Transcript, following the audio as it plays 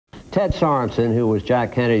Ted Sorensen, who was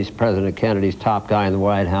President Kennedy's top guy in the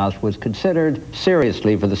White House, was considered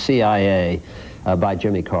seriously for the CIA by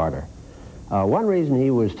Jimmy Carter. One reason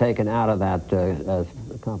he was taken out of that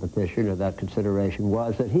competition or that consideration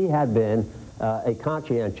was that he had been a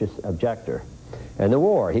conscientious objector. In the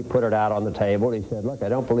war, he put it out on the table. He said, look, I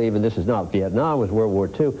don't believe in this. Is not Vietnam, it was World War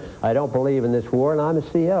II. I don't believe in this war, and I'm a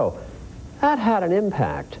CO. That had an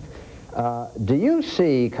impact. Do you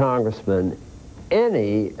see, Congressman,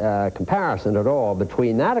 any comparison at all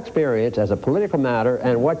between that experience as a political matter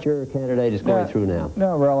and what your candidate is going through now?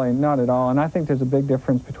 No, really, not at all. And I think there's a big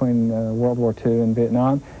difference between World War II and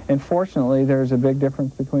Vietnam. And fortunately, there's a big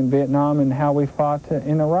difference between Vietnam and how we fought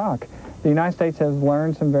in Iraq. The United States has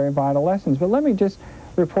learned some very vital lessons. But let me just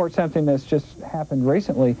report something that's just happened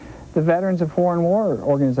recently. The Veterans of Foreign War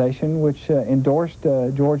organization, which endorsed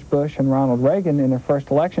George Bush and Ronald Reagan in their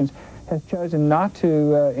first elections, has chosen not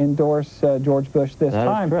to endorse George Bush this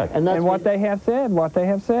time. Correct. And what they have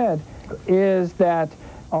said is that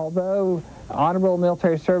although honorable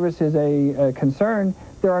military service is a concern,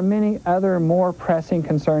 there are many other more pressing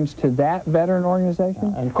concerns to that veteran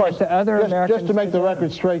organization. And of course, to other Americans. Just to make the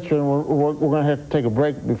record straight, we're going to have to take a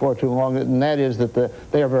break before too long, and that is that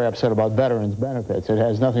they are very upset about veterans' benefits. It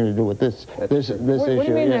has nothing to do with this issue. What do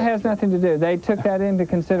you mean it has nothing to do? They took that into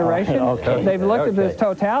consideration. Okay. They've looked at this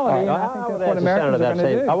totality, and I think that's what Americans are going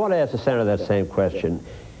to do. I want to ask the Senator that same question.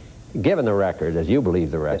 Given the record, as you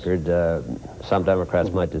believe the record, some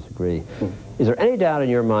Democrats might disagree. Is there any doubt in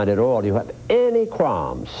your mind at all, do you have any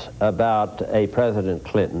qualms about a President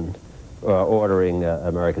Clinton ordering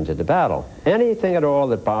Americans into battle? Anything at all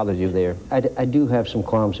that bothers you there? I do have some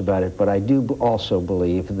qualms about it, but I do also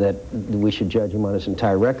believe that we should judge him on his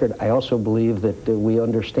entire record. I also believe that we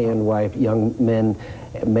understand why young men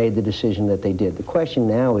made the decision that they did. The question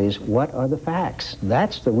now is, what are the facts?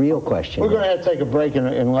 That's the real question. We're going to have to take a break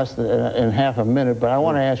in less than in half a minute, but I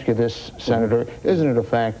want to ask you this, Senator. Isn't it a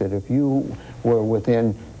fact that if you were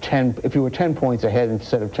within 10, if you were 10 points ahead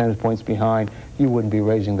instead of 10 points behind, you wouldn't be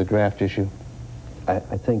raising the draft issue? I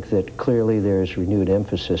think that clearly there's renewed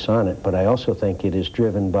emphasis on it, but I also think it is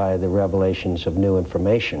driven by the revelations of new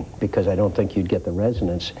information, because I don't think you'd get the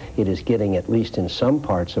resonance it is getting, at least in some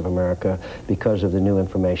parts of America, because of the new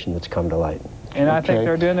information that's come to light. And I think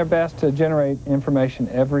they're doing their best to generate information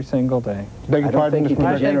every single day. I don't think you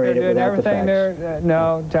can generate it without the facts.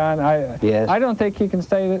 No, John, I don't think you can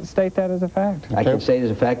state that as a fact. I can say it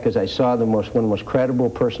as a fact because I saw one of the most credible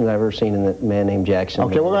persons I've ever seen in a man named Jackson.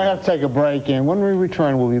 Okay, we're going to have to take a break, and when we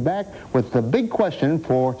return, we'll be back with the big question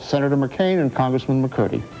for Senator McCain and Congressman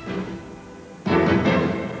McCurdy.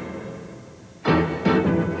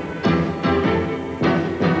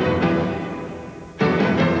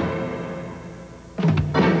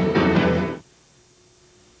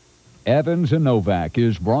 Evans and Novak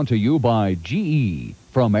is brought to you by GE.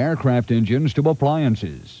 From aircraft engines to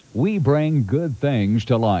appliances, we bring good things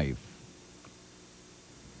to life.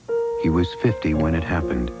 He was 50 when it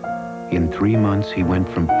happened. In 3 months, he went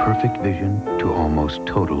from perfect vision to almost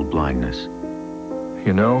total blindness.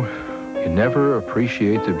 You know, you never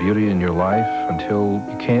appreciate the beauty in your life until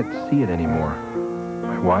you can't see it anymore.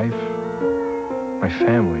 My wife, my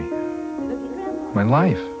family, my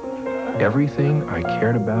life. Everything I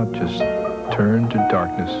cared about just turned to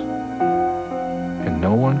darkness. And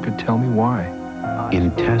no one could tell me why.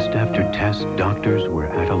 In test after test, doctors were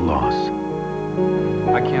at a loss.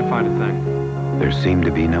 I can't find a thing. There seemed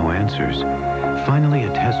to be no answers. Finally,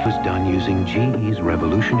 a test was done using GE's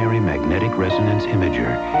revolutionary magnetic resonance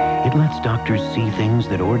imager. It lets doctors see things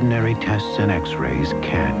that ordinary tests and x-rays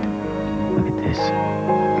can't. Look at this.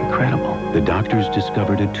 Incredible. The doctors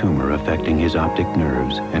discovered a tumor affecting his optic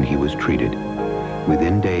nerves, and he was treated.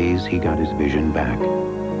 Within days, he got his vision back.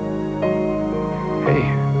 Hey,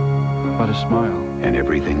 how about a smile? And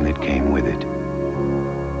everything that came with it.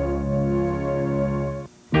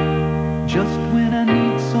 Just when I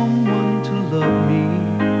need someone to love me,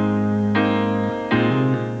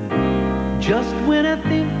 just when I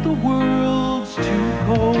think the world's too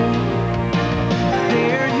cold,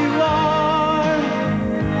 there you are,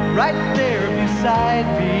 right there beside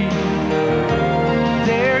me.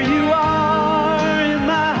 There you are in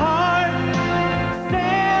my heart,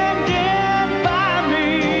 standing by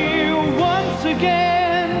me once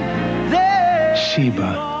again. There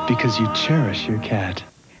Sheba, because you cherish your cat.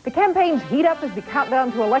 The campaign's heat up as the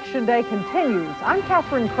countdown to Election Day continues. I'm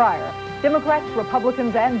Catherine Cryer. Democrats,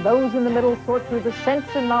 Republicans, and those in the middle sort through the sense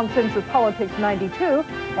and nonsense of Politics 92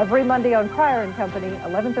 every Monday on Cryer and Company,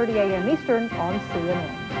 11:30 a.m. Eastern on CNN.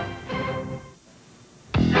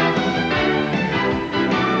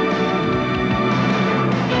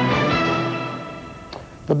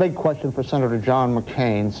 The big question for Senator John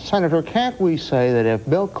McCain. Senator, can't we say that if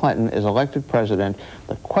Bill Clinton is elected president,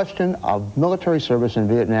 the question of military service in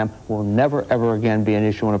Vietnam will never, ever again be an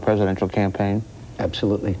issue in a presidential campaign?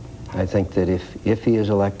 Absolutely. I think that if he is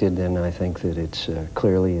elected, then I think that it's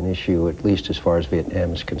clearly an issue, at least as far as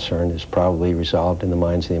Vietnam is concerned, is probably resolved in the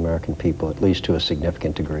minds of the American people, at least to a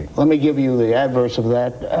significant degree. Let me give you the adverse of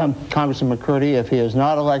that. Congressman McCurdy, if he is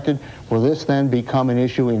not elected, will this then become an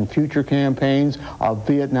issue in future campaigns of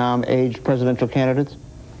Vietnam-aged presidential candidates?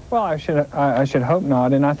 Well, I should hope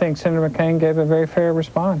not, and I think Senator McCain gave a very fair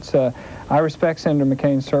response. I respect Senator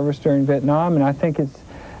McCain's service during Vietnam, and I think it's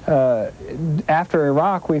after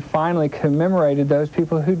Iraq, we finally commemorated those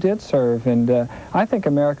people who did serve, and I think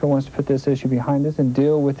America wants to put this issue behind us and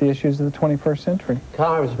deal with the issues of the 21st century.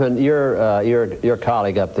 Congressman, your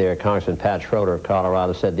colleague up there, Congressman Pat Schroeder of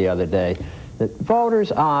Colorado, said the other day that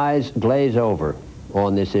voters' eyes glaze over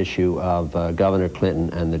on this issue of Governor Clinton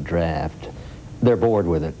and the draft. They're bored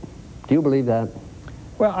with it. Do you believe that?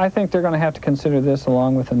 Well, I think they're going to have to consider this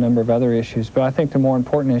along with a number of other issues, but I think the more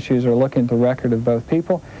important issues are looking at the record of both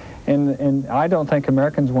people, and I don't think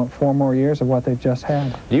Americans want 4 more years of what they've just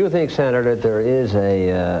had. Do you think, Senator, that there is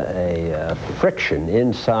a friction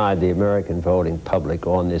inside the American voting public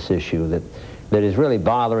on this issue that is really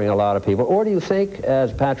bothering a lot of people? Or do you think,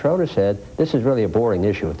 as Pat Schroeder said, this is really a boring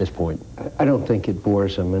issue at this point? I don't think it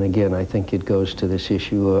bores them, and again, I think it goes to this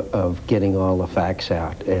issue of getting all the facts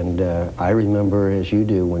out. And I remember, as you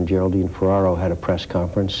do, when Geraldine Ferraro had a press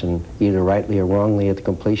conference, and either rightly or wrongly at the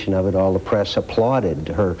completion of it, all the press applauded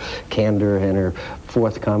her candor and her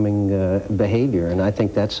forthcoming behavior, and I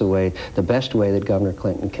think that's the best way that Governor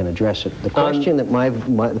Clinton can address it. The question that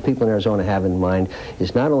the people in Arizona have in mind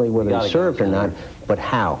is not only whether he served or not, but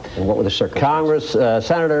how, and what were the circumstances.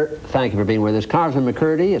 Senator, thank you for being with us. Congressman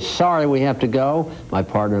McCurdy, sorry we have to go. My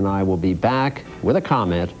partner and I will be back with a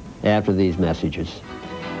comment after these messages.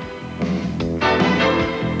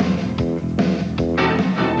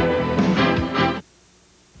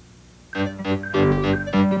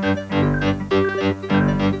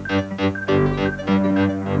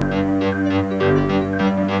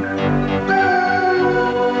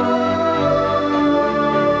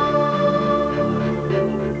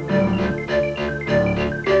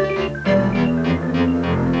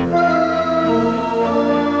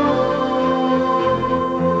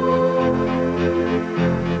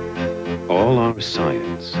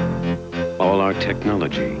 Science, all our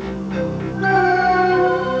technology,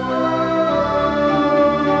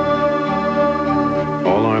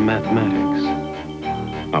 all our mathematics,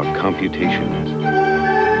 our computations,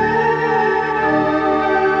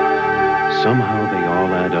 somehow they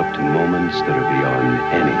all add up to moments that are beyond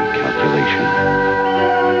any calculation.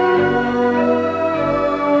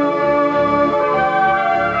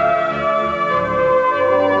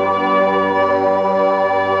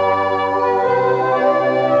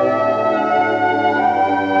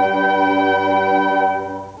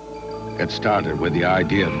 It started with the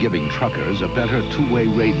idea of giving truckers a better two-way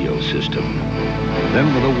radio system.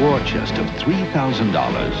 Then with a war chest of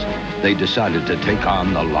 $3,000, they decided to take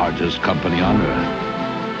on the largest company on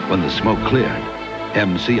earth. When the smoke cleared,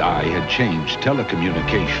 MCI had changed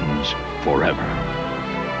telecommunications forever.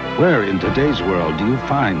 Where in today's world do you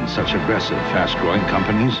find such aggressive, fast-growing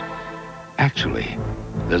companies? Actually,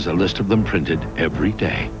 there's a list of them printed every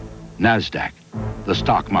day. NASDAQ, the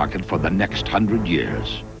stock market for the next 100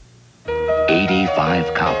 years.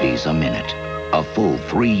 85 copies a minute, a full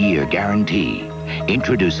 3-year guarantee.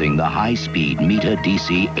 Introducing the high-speed Meta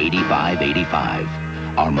DC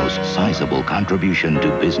 8585, our most sizable contribution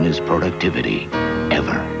to business productivity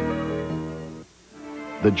ever.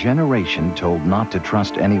 The generation told not to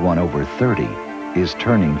trust anyone over 30 is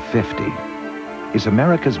turning 50. Is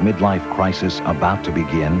America's midlife crisis about to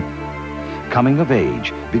begin? Coming of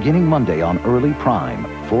Age, beginning Monday on Early Prime,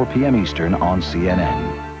 4 p.m. Eastern on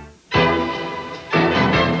CNN.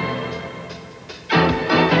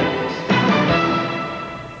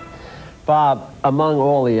 Bob, among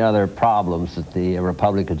all the other problems that the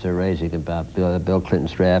Republicans are raising about Bill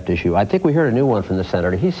Clinton's draft issue, I think we heard a new one from the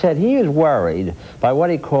senator. He said he is worried by what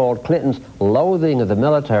he called Clinton's loathing of the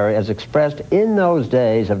military as expressed in those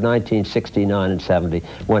days of 1969 and 70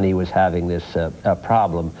 when he was having this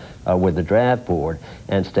problem with the draft board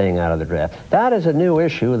and staying out of the draft. That is a new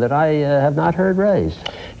issue that I have not heard raised.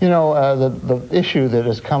 You know, the issue that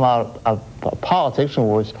has come out of politics and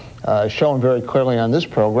was shown very clearly on this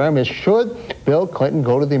program is, should Bill Clinton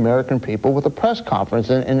go to the American people with a press conference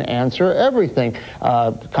and answer everything?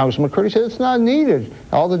 Congressman McCurdy said it's not needed.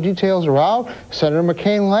 All the details are out. Senator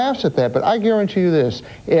McCain laughs at that. But I guarantee you this,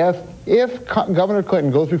 if If Governor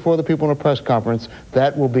Clinton goes before the people in a press conference,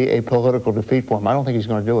 that will be a political defeat for him. I don't think he's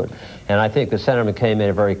going to do it. And I think that Senator McCain made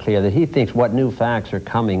it very clear that he thinks what new facts are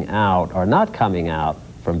coming out are not coming out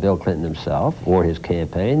from Bill Clinton himself or his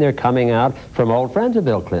campaign. They're coming out from old friends of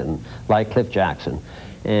Bill Clinton, like Cliff Jackson.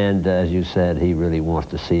 And as you said, he really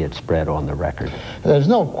wants to see it spread on the record. There's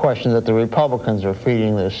no question that the Republicans are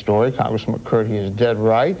feeding this story. Congressman McCurdy is dead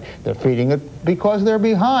right. They're feeding it because they're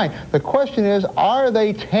behind. The question is, are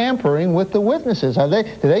they tampering with the witnesses? Do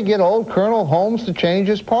they get old Colonel Holmes to change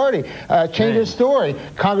his party, change his story?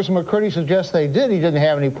 Congressman McCurdy suggests they did. He didn't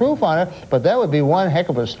have any proof on it, but that would be one heck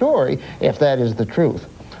of a story if that is the truth.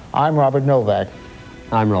 I'm Robert Novak.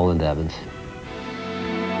 I'm Roland Evans.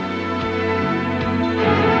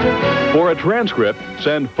 For a transcript,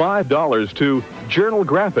 send $5 to Journal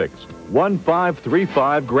Graphics,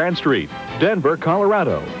 1535 Grant Street, Denver,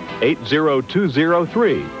 Colorado,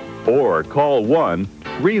 80203, or call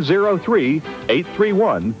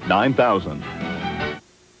 1-303-831-9000.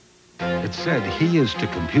 It said he is to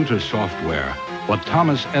computer software what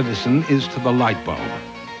Thomas Edison is to the light bulb.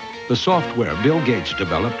 The software Bill Gates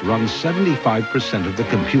developed runs 75% of the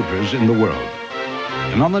computers in the world.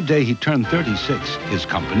 And on the day he turned 36, his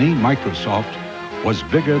company, Microsoft, was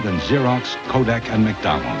bigger than Xerox, Kodak, and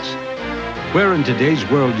McDonald's. Where in today's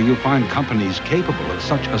world do you find companies capable of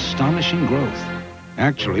such astonishing growth?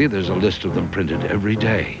 Actually, there's a list of them printed every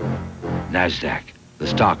day. NASDAQ, the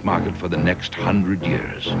stock market for the next 100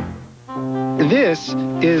 years. This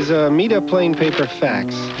is a Mita plain paper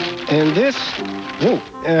fax. And this,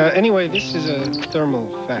 anyway, this is a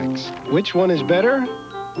thermal fax. Which one is better?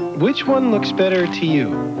 Which one looks better to you?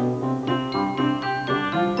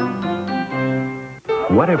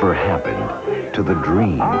 Whatever happened to the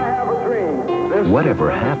dream? Whatever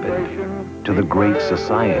happened to the Great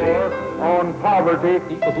Society?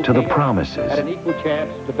 To the promises?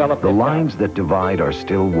 The lines that divide are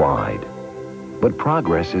still wide, but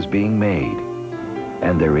progress is being made,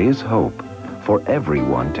 and there is hope for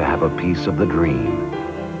everyone to have a piece of the dream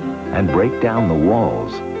and break down the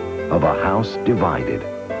walls of a house divided.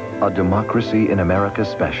 A Democracy in America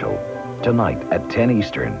special, tonight at 10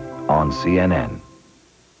 Eastern on CNN.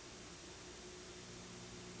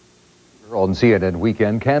 On CNN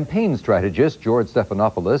Weekend, campaign strategist George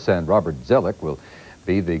Stephanopoulos and Robert Zoellick will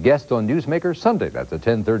be the guest on Newsmaker Sunday. That's at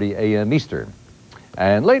 10:30 a.m. Eastern.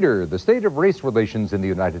 And later, the state of race relations in the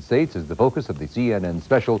United States is the focus of the CNN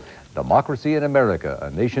special, Democracy in America,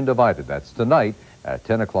 A Nation Divided. That's tonight at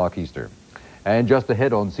 10 o'clock Eastern. And just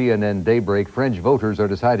ahead on CNN Daybreak, French voters are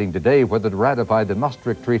deciding today whether to ratify the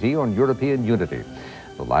Maastricht Treaty on European unity.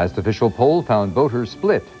 The last official poll found voters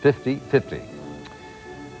split 50-50.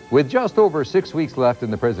 With just over 6 weeks left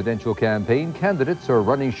in the presidential campaign, candidates are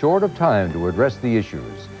running short of time to address the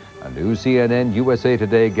issues. A new CNN USA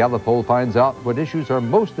Today Gallup poll finds out what issues are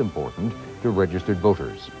most important to registered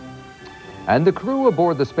voters. And the crew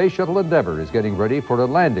aboard the Space Shuttle Endeavour is getting ready for a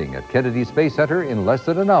landing at Kennedy Space Center in less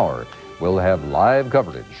than an hour. We'll have live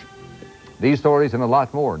coverage. These stories and a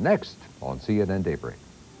lot more next on CNN Daybreak.